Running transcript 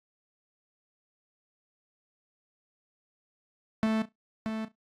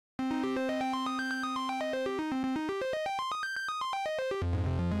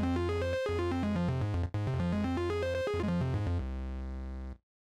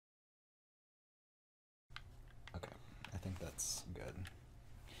That's good.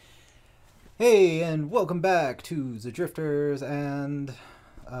 Hey, and welcome back to the Drifters, and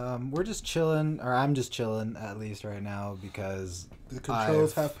we're just chilling, or I'm just chilling at least right now because the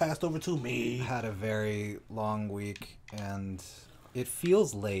controls have passed over to me. Had a very long week, and it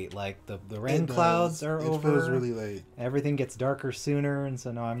feels late. Like the rain clouds are over. It feels really late. Everything gets darker sooner, and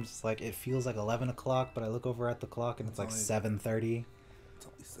so now I'm just like, it feels like 11 o'clock, but I look over at the clock and it's like 7:30. It's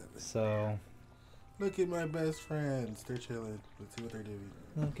only 7. So look at my best friends. They're chilling. Let's see what they're doing.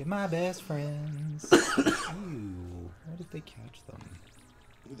 Look at my best friends. Ooh, what if they catch them?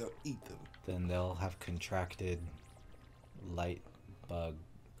 They'll eat them. Then they'll have contracted light bug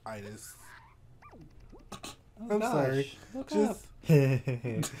itis. Oh, I'm gosh. sorry. Look Just... up.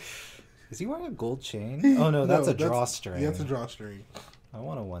 Is he wearing a gold chain? Oh no, that's a drawstring. Yeah, that's a drawstring. I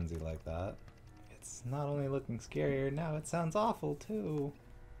want a onesie like that. It's not only looking scarier, now it sounds awful too.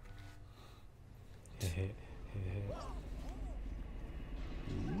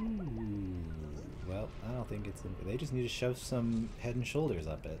 Ooh. Well, I don't think it's... They just need to shove some Head and Shoulders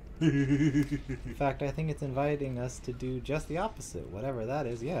up it. In fact, I think it's inviting us to do just the opposite. Whatever that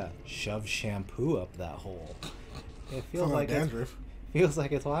is, yeah. Shove shampoo up that hole. It feels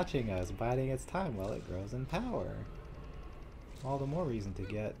like it's watching us, biding its time while it grows in power. All the more reason to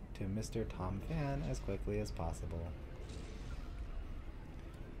get to Mr. Tom Fan as quickly as possible.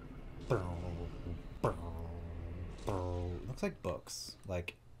 Looks like books.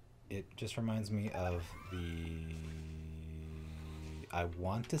 Like, it just reminds me of I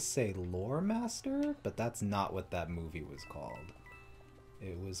want to say Lore Master, but that's not what that movie was called.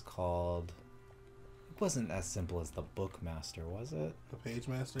 It was called... It wasn't as simple as the Book Master, was it? The Page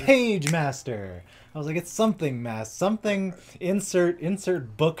Master? Page Master! I was like, it's something, something,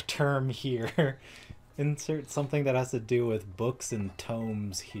 insert book term here. Insert something that has to do with books and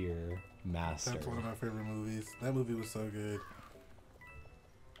tomes here. Master. That's one of my favorite movies. That movie was so good.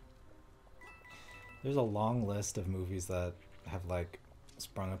 There's a long list of movies that have like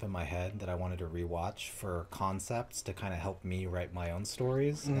sprung up in my head that I wanted to rewatch for concepts to kind of help me write my own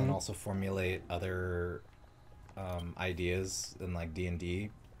stories and also formulate other ideas in like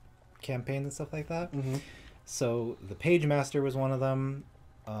D&D campaigns and stuff like that. So the Page Master was one of them.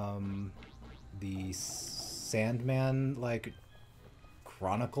 The Sandman like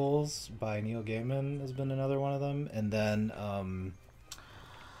Chronicles by Neil Gaiman has been another one of them, and then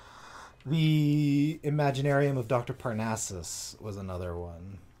the Imaginarium of Dr. Parnassus was another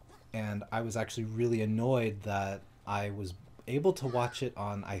one. And I was actually really annoyed that I was able to watch it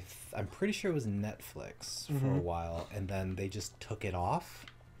on, I'm pretty sure it was Netflix for a while, and then they just took it off.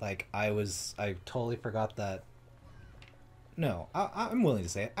 Like, I totally forgot that. No, I'm willing to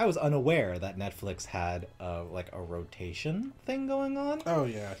say it. I was unaware that Netflix had like a rotation thing going on. Oh,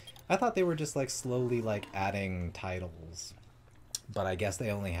 yeah. I thought they were just like slowly like adding titles. But I guess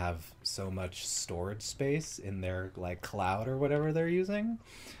they only have so much storage space in their like cloud or whatever they're using.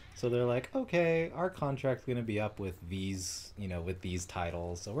 So they're like, okay, our contract's going to be up with these, with these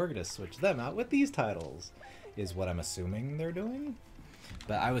titles. So we're going to switch them out with these titles, is what I'm assuming they're doing.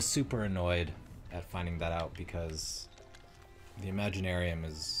 But I was super annoyed at finding that out because the Imaginarium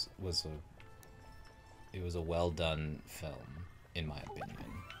was a well done film, in my opinion.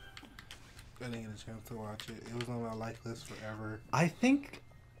 I didn't get a chance to watch it. It was on my like list forever. I think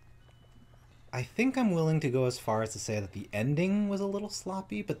I'm willing to go as far as to say that the ending was a little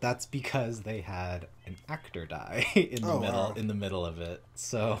sloppy, but that's because they had an actor die in the middle of it.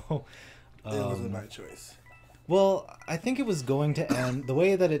 So it wasn't my choice. Well, I think it was going to end the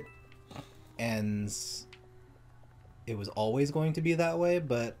way that it ends. It was always going to be that way,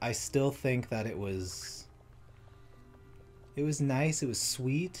 but I still think that it was nice, it was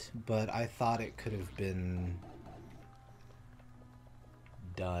sweet, but I thought it could have been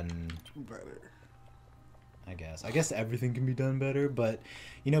done better. I guess everything can be done better, but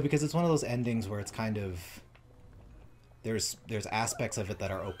because it's one of those endings where it's kind of there's aspects of it that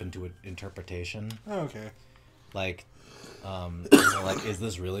are open to interpretation. Oh, okay. Like like, is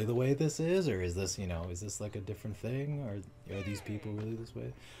this really the way this is, or is this is this like a different thing, or are these people really this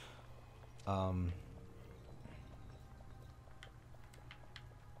way?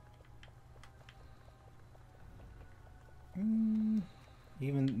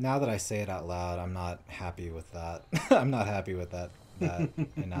 Even now that I say it out loud, I'm not happy with that. I'm not happy with that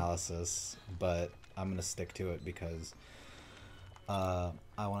analysis, but I'm gonna stick to it because I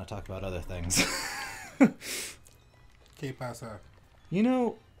want to talk about other things. ¿Qué pasa?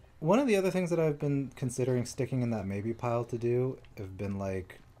 One of the other things that I've been considering sticking in that maybe pile to do have been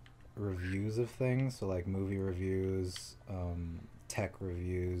like reviews of things, so like movie reviews, tech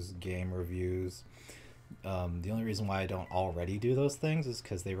reviews, game reviews. The only reason why I don't already do those things is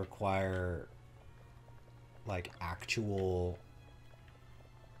because they require like actual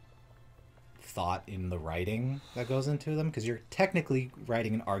thought in the writing that goes into them, because you're technically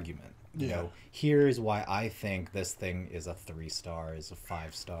writing an argument. You know, here's why I think this thing is a 3-star, is a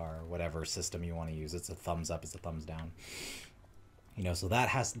 5-star, whatever system you want to use. It's a thumbs up, it's a thumbs down. You know, so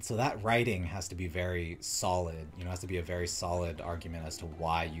that writing has to be very solid. You know, has to be a very solid argument as to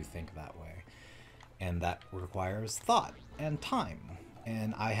why you think that way, and that requires thought and time.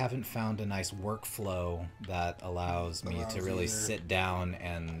 And I haven't found a nice workflow that allows me to really sit down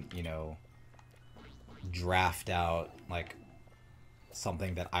and, you know, draft out like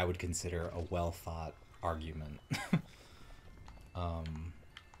something that I would consider a well thought argument.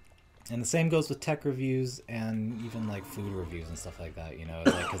 And the same goes with tech reviews and even like food reviews and stuff like that, you know,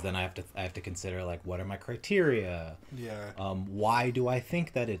 like, because then I have to consider like, what are my criteria? Yeah. Why do I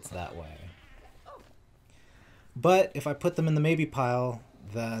think that it's that way? But if I put them in the maybe pile,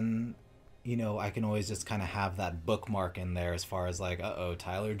 then, you know, I can always just kind of have that bookmark in there as far as like, uh-oh,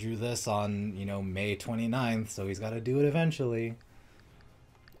 Tyler drew this on, you know, May 29th, so he's got to do it eventually.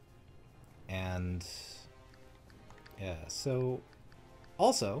 And yeah, so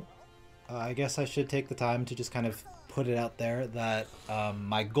also, I guess I should take the time to just kind of put it out there that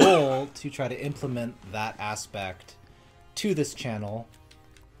my goal to try to implement that aspect to this channel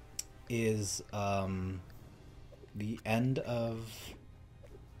is the end of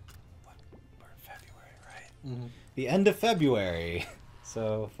February, right? Mm-hmm. The end of February.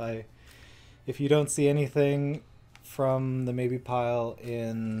 So if you don't see anything from the maybe pile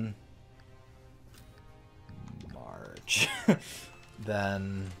in March,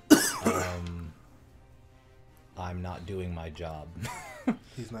 then I'm not doing my job.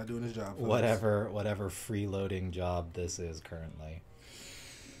 He's not doing his job. Whatever freeloading job this is currently.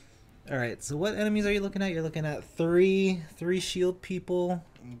 All right, so what enemies are you looking at? You're looking at three shield people.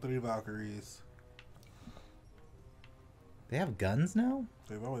 3 Valkyries. They have guns now?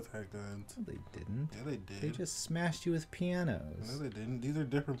 They've always had guns. No, they didn't. Yeah, they did. They just smashed you with pianos. No, they didn't. These are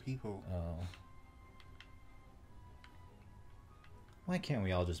different people. Oh. Why can't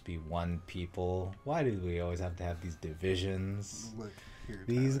we all just be one people? Why do we always have to have these divisions? Look here,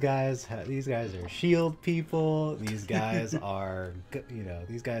 These guys are shield people. These guys are, you know,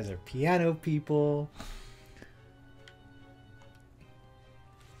 these guys are piano people.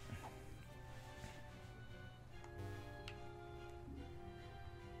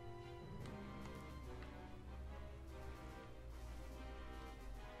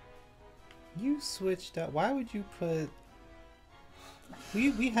 You switched out. Why would you put?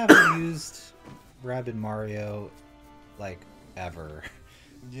 We haven't used Rabid Mario like ever.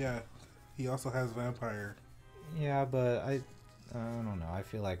 Yeah, he also has vampire. Yeah, but I don't know. I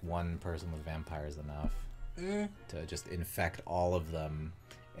feel like one person with vampire is enough to just infect all of them,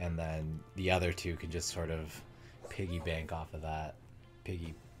 and then the other two can just sort of piggyback off of that.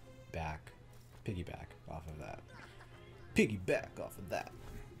 Piggyback off of that. Piggyback off of that.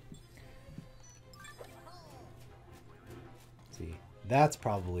 See, that's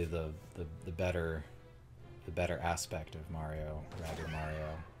probably the better aspect of Mario, Rabid Mario.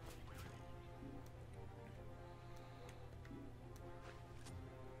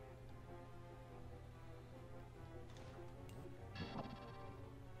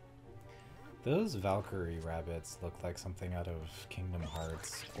 Those Valkyrie rabbits look like something out of Kingdom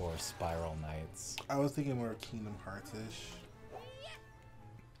Hearts or Spiral Knights. I was thinking more Kingdom Hearts-ish.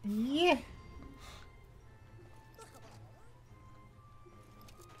 Yeah.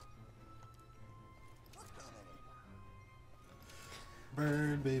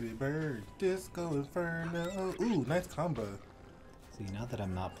 Bird, baby bird, Disco Inferno. Ooh, nice combo. See, now that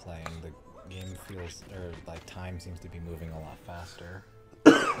I'm not playing, the game feels, or like time seems to be moving a lot faster.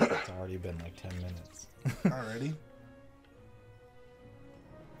 It's already been like 10 minutes. Already?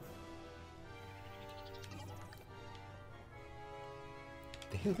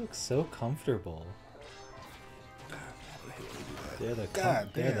 They look so comfortable. They're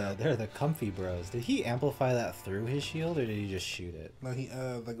the comfy bros. Did he amplify that through his shield, or did he just shoot it? No, he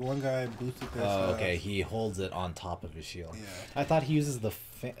like one guy boosted this. Oh, okay. He holds it on top of his shield. Yeah. I thought he uses the.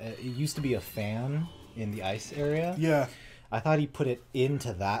 It used to be a fan in the ice area. Yeah. I thought he put it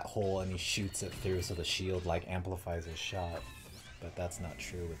into that hole and he shoots it through, so the shield like amplifies his shot. But that's not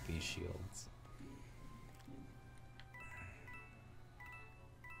true with these shields.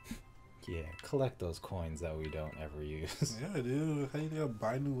 Yeah, collect those coins that we don't ever use. Yeah, dude. How do you think I'll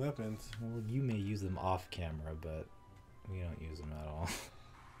buy new weapons? Well, you may use them off camera, but we don't use them at all.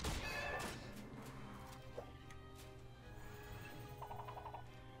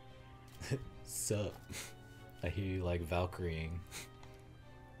 Sup? I hear you like Valkyrieing.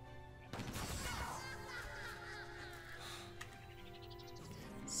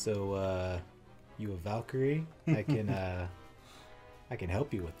 So, you a Valkyrie? I can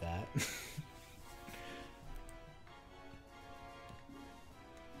help you with that.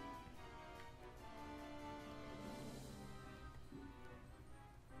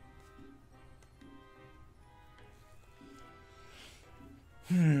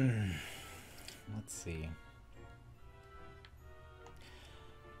 Let's see.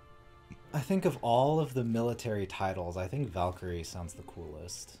 I think of all of the military titles, I think Valkyrie sounds the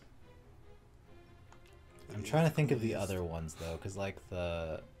coolest. I'm trying to think of the other ones though, because like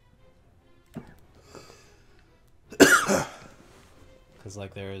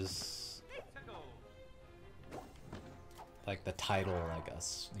there's like the title, like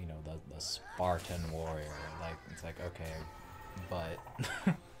you know, the Spartan warrior. Like it's like okay, but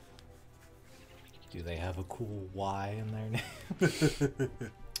do they have a cool Y in their name?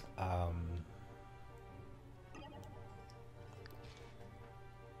 I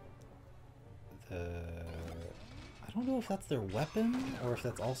don't know if that's their weapon or if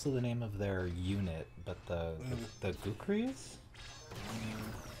that's also the name of their unit, but the Gukries?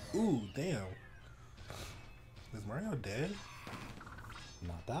 Ooh, damn. Is Mario dead?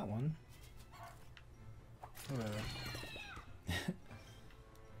 Not that one.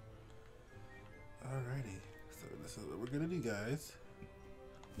 Alrighty. So this is what we're gonna do, guys.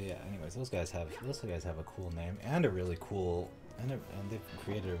 Yeah, anyways, those guys have a cool name and a really cool and they've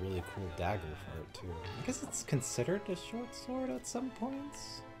created a really cool dagger for it too. I guess it's considered a short sword at some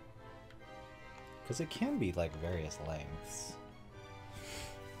points. Because it can be like various lengths.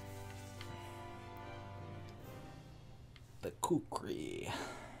 The Kukri.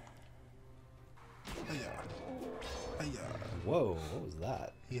 Hiya. Hiya. Whoa, what was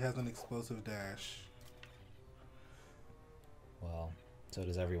that? He has an explosive dash. Well, so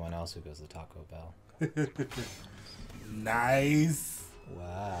does everyone else who goes to Taco Bell. Nice.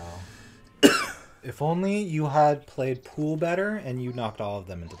 Wow. If only you had played pool better and you knocked all of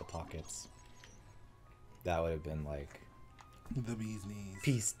them into the pockets. That would have been like the bee's knees.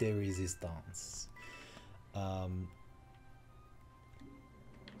 Piece de resistance. To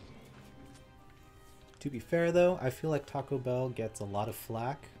be fair though, I feel like Taco Bell gets a lot of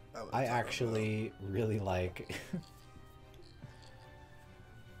flack. I actually really like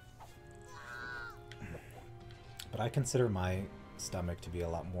but I consider my stomach to be a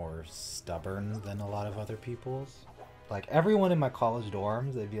lot more stubborn than a lot of other people's. Like everyone in my college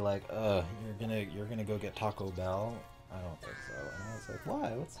dorms, they'd be like, you're gonna go get Taco Bell? I don't think so. And I was like,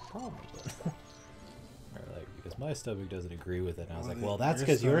 why? What's the problem with it? Or like, because my stomach doesn't agree with it. And I was like, well, that's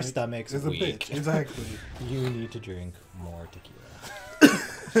because your stomach's is weak. A bitch. Exactly. You need to drink more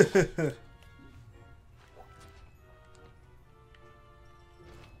tequila.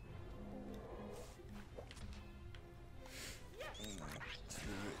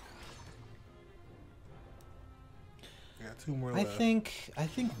 Two more I left. think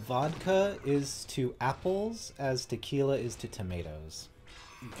vodka is to apples as tequila is to tomatoes.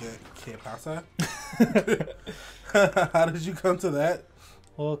 ¿Qué pasa? How did you come to that?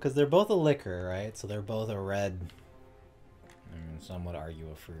 Well, because they're both a liquor, right? So they're both a red. I mean, some would argue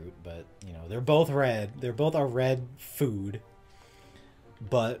a fruit, but you know they're both red. They're both a red food.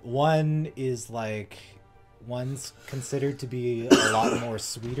 But one is like one's considered to be a lot more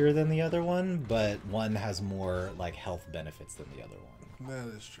sweeter than the other one, but one has more like health benefits than the other one. That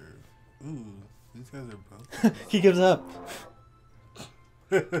is true. Ooh, these guys are both. He gives up.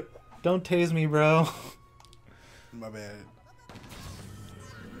 Don't tase me, bro. My bad.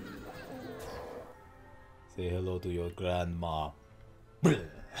 Say hello to your grandma.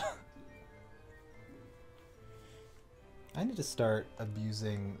 I need to start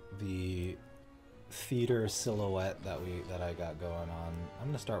abusing the theater silhouette that I got going on. I'm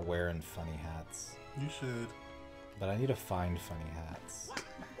gonna start wearing funny hats. You should. But I need to find funny hats.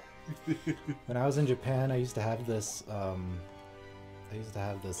 When I was in Japan, I used to have this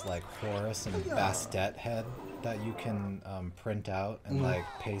like Horus and Bastet head that you can print out and like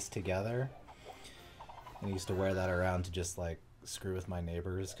paste together. And I used to wear that around to just like screw with my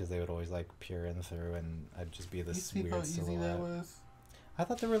neighbors because they would always like peer in through, and I'd just be this weird silhouette. Easy that was? I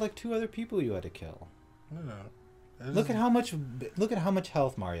thought there were like 2 other people you had to kill. No. Look at how much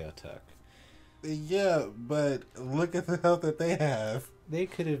health Mario took. Yeah, but look at the health that they have. They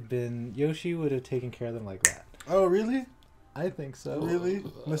could have been... Yoshi would have taken care of them like that. Oh, really? I think so. Really?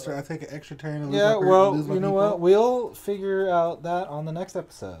 Mister, I take an extra turn and yeah, well, you know what? We'll figure out that on the next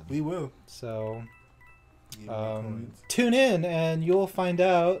episode. We will. So, tune in and you'll find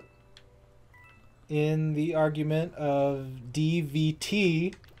out in the argument of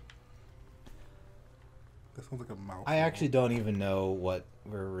DVT. That sounds like a mouth. I actually don't even know what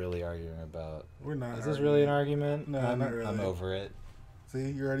we're really arguing about. We're not. Is this really an argument? No, not really. I'm over it.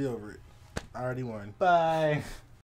 See, you're already over it. I already won. Bye.